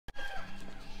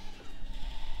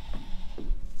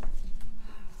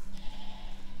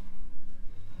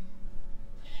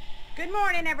Good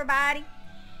morning, everybody.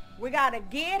 We gotta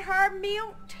get her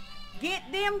milked, get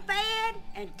them fed,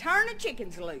 and turn the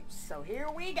chickens loose. So here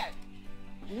we go.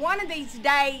 One of these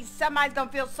days, somebody's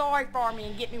gonna feel sorry for me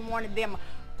and get me one of them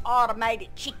automated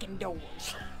chicken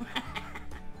doors.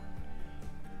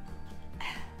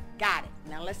 Got it.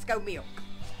 Now let's go milk.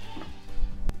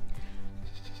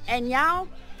 And y'all,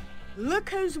 look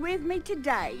who's with me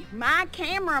today. My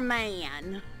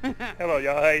cameraman. Hello,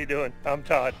 y'all. How you doing? I'm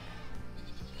Todd.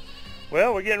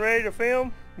 Well, we're getting ready to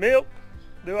film, milk,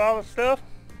 do all the stuff.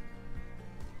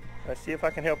 Let's see if I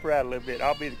can help her out a little bit.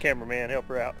 I'll be the cameraman, help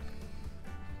her out.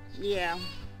 Yeah.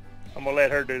 I'm gonna let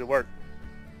her do the work.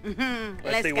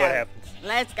 Let's see what happens.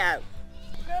 Let's go.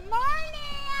 Good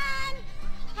morning.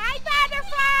 Hi,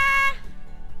 Butterfly.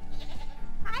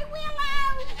 Hi,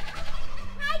 Willow.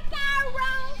 Hi,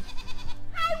 Gyro.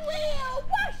 Hi, Will.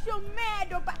 What's the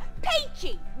matter about?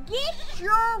 Peachy, get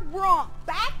your rump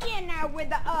back in there with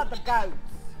the other goats.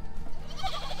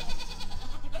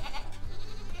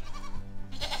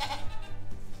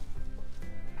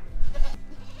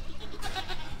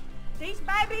 These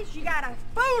babies, you gotta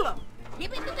fool them.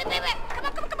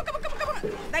 Come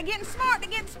on. They're getting smart,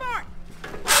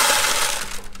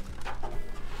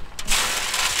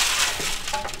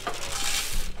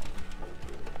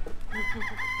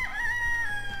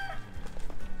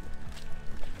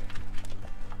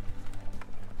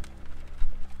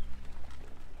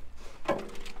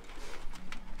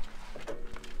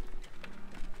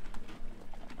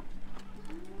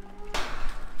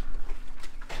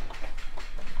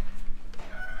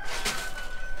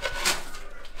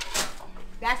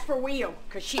 That's for Will,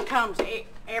 because she comes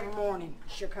every morning.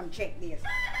 She'll come check this.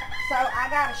 So I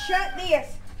gotta shut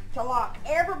this to lock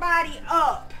everybody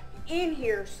up in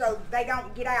here so they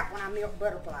don't get out when I milk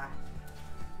Butterfly.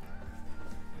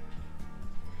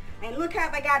 And look how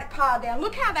they got it piled down.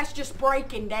 Look how that's just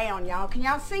breaking down, y'all. Can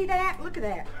y'all see that? Look at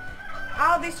that.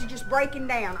 All this is just breaking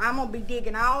down. I'm gonna be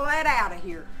digging all that out of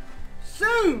here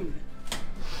soon.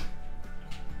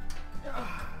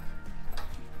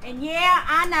 And yeah,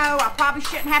 I know I probably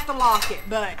shouldn't have to lock it,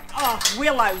 but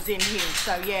Willow's in here,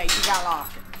 so yeah, you gotta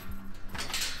lock it.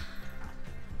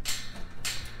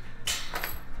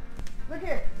 Look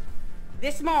here.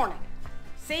 This morning.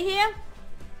 See him?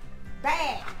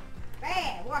 Bad.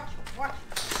 Watch him.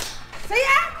 See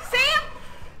him? See him?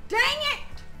 Dang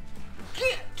it.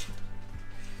 Get.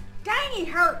 Dang, he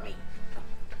hurt me.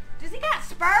 Does he got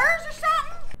spurs or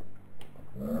something?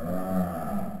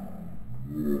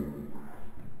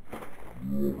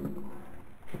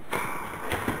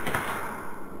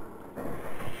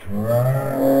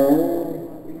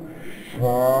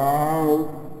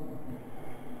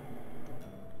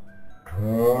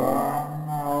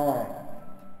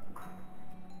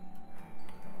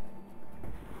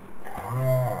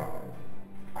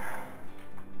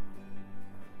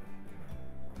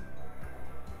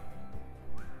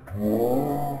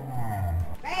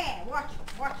 Bad, watch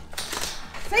him.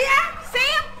 See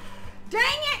him?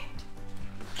 Dang it.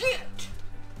 Cute.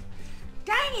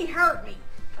 Dang, he hurt me.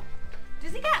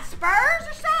 Does he got spurs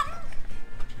or something?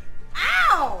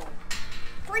 Ow!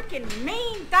 Freaking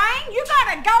mean thing. You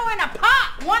gotta go in a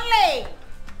pot, one leg.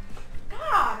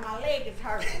 God, my leg is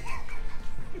hurting.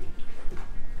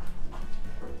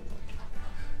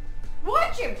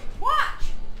 Watch him, watch.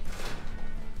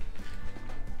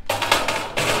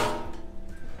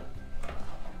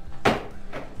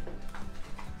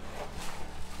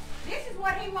 This is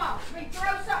what he wants, me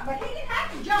throw something, but he didn't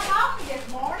have to jump off me this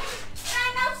morning. There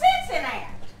ain't no sense in that.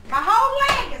 My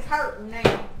whole leg is hurting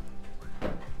now.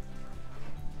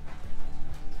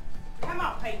 Come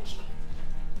on, Peachy.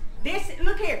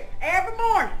 Look here, every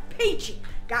morning, Peachy,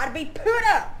 gotta be put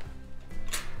up.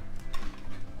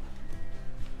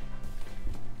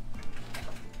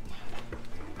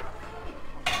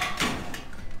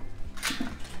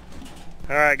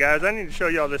 Alright guys, I need to show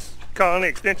y'all this colony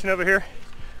extension over here.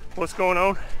 What's going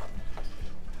on?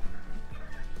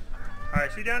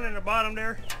 Alright, see down in the bottom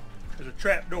there? There's a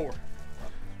trap door.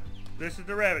 This is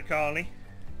the rabbit colony.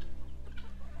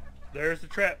 There's the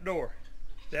trap door.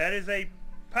 That is a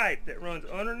pipe that runs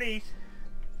underneath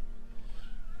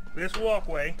this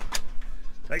walkway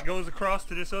that goes across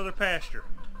to this other pasture.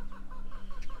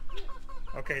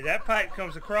 Okay, that pipe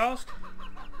comes across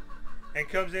and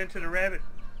comes into the rabbit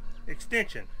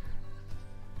extension.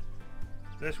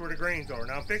 That's where the greens are.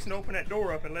 Now I'm fixing to open that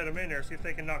door up and let them in there, see if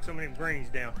they can knock some of them greens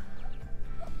down.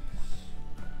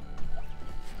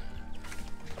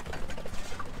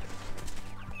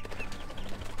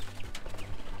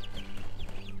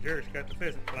 Jerry's got the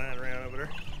pheasant flying around over there.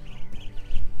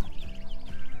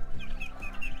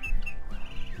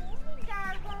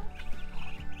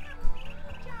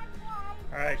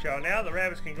 Alright y'all, now the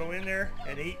rabbits can go in there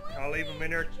and eat. I'll leave them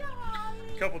in there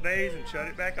a couple days and shut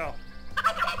it back off.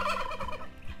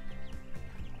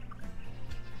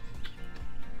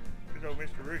 Good old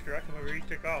Mr. Rooster, I come over here, he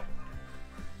took off.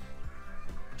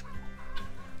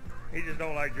 He just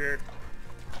don't like Jared.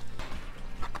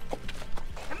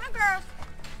 Come on, girls.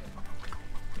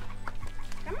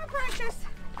 Come on, Precious.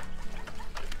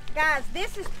 Guys,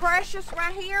 this is Precious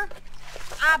right here.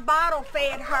 I bottle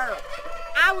fed her.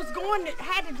 I was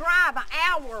had to drive an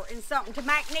hour and something to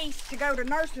McNeese to go to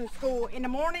nursing school in the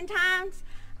morning times.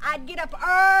 I'd get up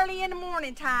early in the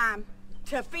morning time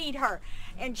to feed her.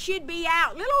 And she'd be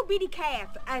out, little bitty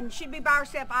calf, and she'd be by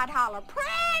herself. I'd holler,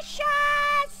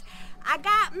 Precious, I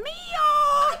got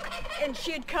milk, and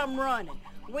she'd come running.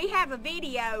 We have a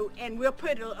video, and we'll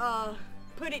put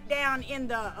it down in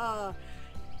the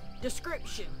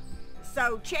description.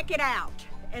 So check it out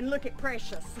and look at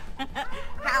Precious,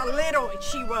 how little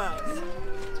she was.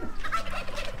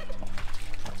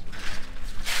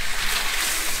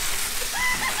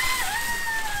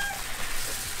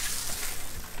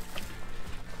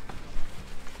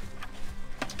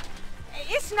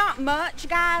 It's not much,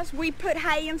 guys. We put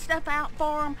hay and stuff out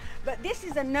for them, but this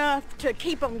is enough to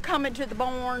keep them coming to the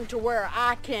barn to where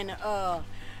I can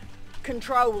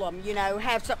control them, you know,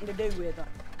 have something to do with them.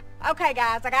 Okay,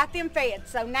 guys, I got them fed,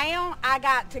 so now I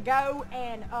got to go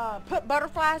and put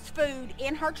Butterfly's food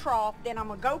in her trough. Then I'm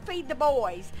gonna go feed the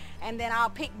boys, and then I'll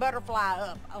pick Butterfly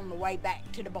up on the way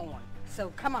back to the barn.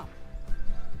 So come on.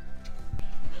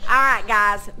 Alright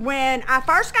guys, when I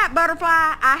first got Butterfly,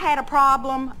 I had a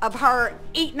problem of her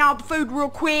eating all the food real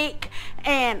quick,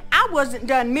 and I wasn't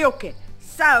done milking.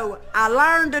 So I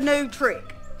learned a new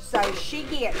trick. So she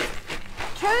gets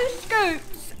 2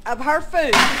 scoops of her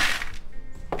food.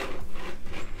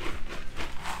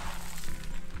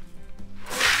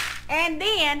 And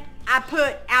then I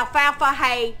put alfalfa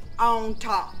hay on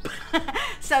top.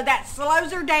 So that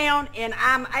slows her down, and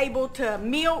I'm able to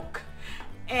milk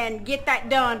and get that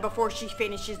done before she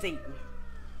finishes eating.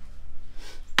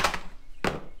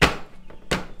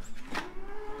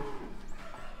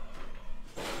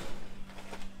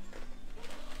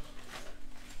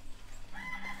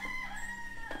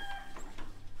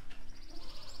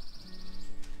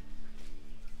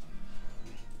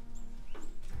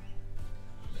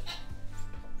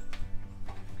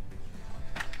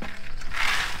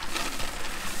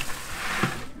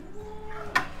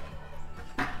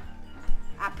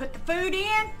 Put the food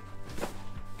in,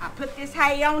 I put this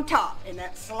hay on top, and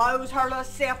that slows her little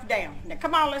self down. Now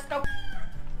come on, let's go.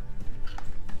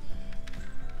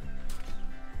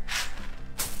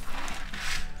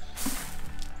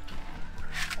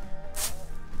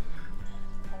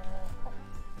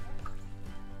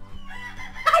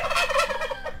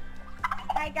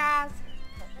 Hey guys,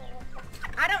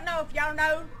 I don't know if y'all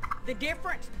know the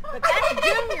difference, but that's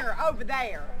Junior over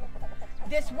there.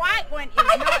 This white one is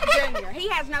not Junior. He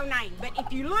has no name. But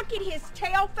if you look at his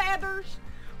tail feathers,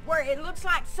 where it looks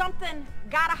like something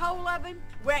got a hold of him,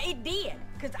 well, it did.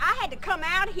 Because I had to come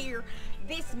out here.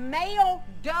 This male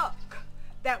duck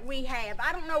that we have,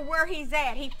 I don't know where he's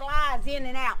at. He flies in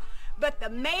and out. But the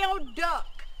male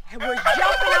duck was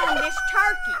jumping on this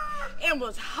turkey and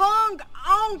was hung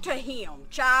onto him,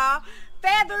 child.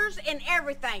 Feathers and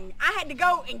everything. I had to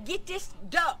go and get this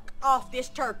duck off this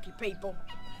turkey, people.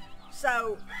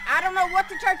 So, I don't know what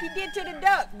the turkey did to the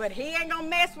duck, but he ain't gonna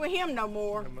mess with him no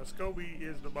more. And Muscovy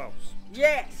is the boss.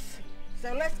 Yes.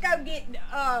 So let's go get,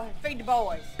 feed the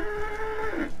boys.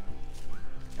 Come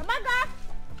on, guys.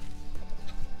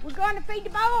 We're going to feed the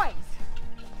boys.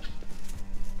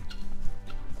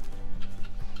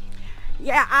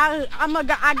 Yeah,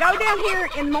 I go down here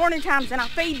in the morning times and I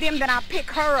feed them, then I pick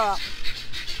her up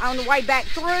on the way back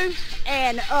through.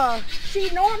 And she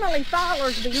normally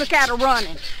follows me. Look at her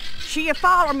running. She'll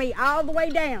follow me all the way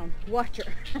down. Watch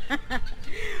her.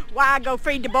 While I go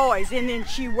feed the boys, and then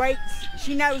she waits.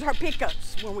 She knows her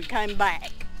pickups when we come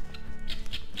back.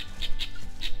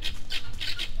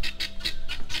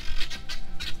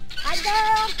 Hi,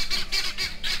 girl.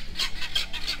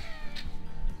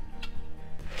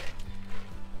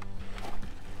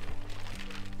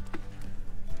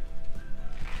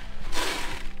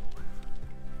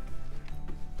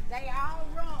 They all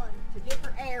run to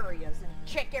different areas and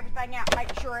check everything out,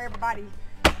 make sure everybody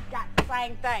got the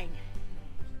same thing.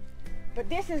 But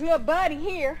this is little Buddy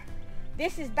here.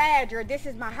 This is Badger. This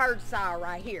is my herd sow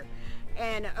right here.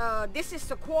 And this is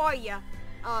Sequoia.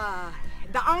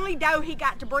 The only doe he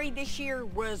got to breed this year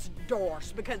was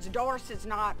Doris, because Doris is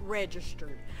not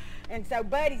registered. And so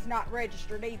Buddy's not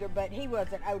registered either, but he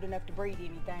wasn't old enough to breed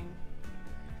anything.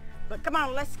 But come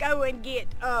on, let's go and get,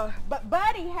 but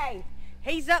Buddy, hey,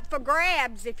 He's up for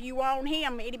grabs if you want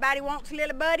him. Anybody wants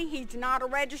little Buddy? He's not a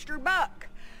registered buck.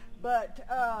 But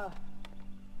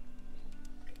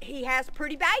he has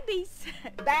pretty babies.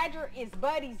 Badger is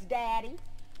Buddy's daddy.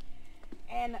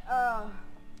 And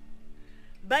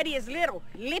Buddy is little.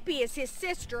 Lippy is his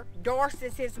sister. Doris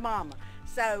is his mama.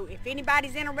 So if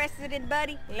anybody's interested in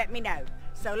Buddy, let me know.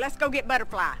 So let's go get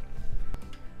Butterfly.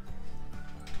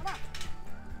 Come on.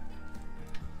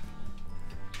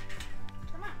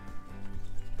 Come on.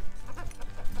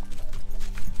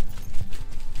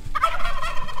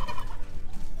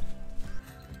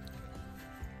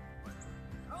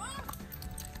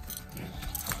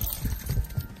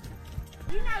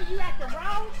 You know you at the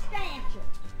wrong stanchion.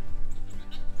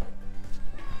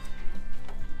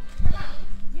 Come on.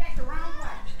 You at the wrong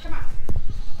place. Come on.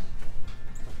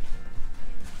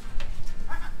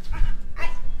 Hey,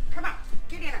 come on.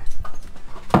 Get in there.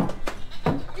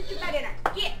 Get your butt in there.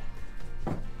 Get.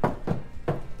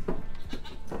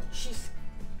 She's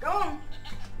gone.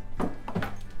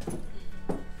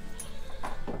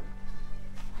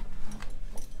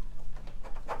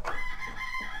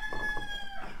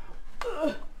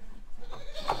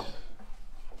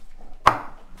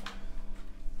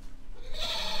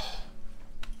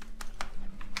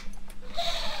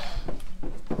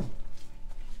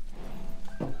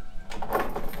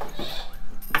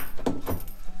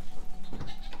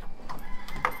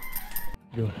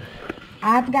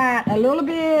 I've got a little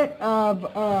bit of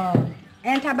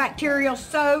antibacterial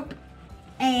soap,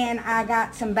 and I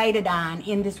got some betadine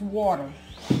in this water.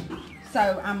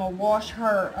 So I'm gonna wash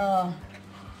her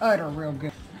udder real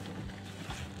good.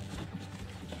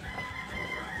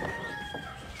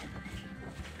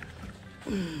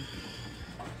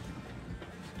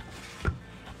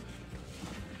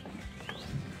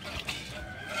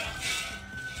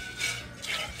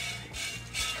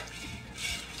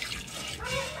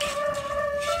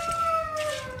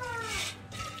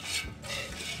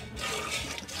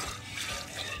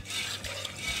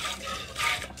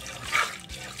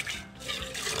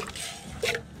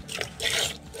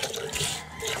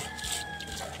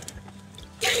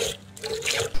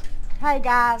 Hey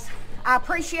guys, I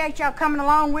appreciate y'all coming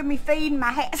along with me feeding.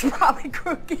 My hat's probably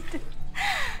crooked.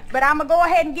 But I'm going to go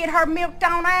ahead and get her milked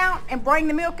on out and bring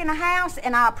the milk in the house.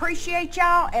 And I appreciate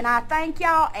y'all and I thank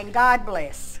y'all and God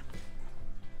bless.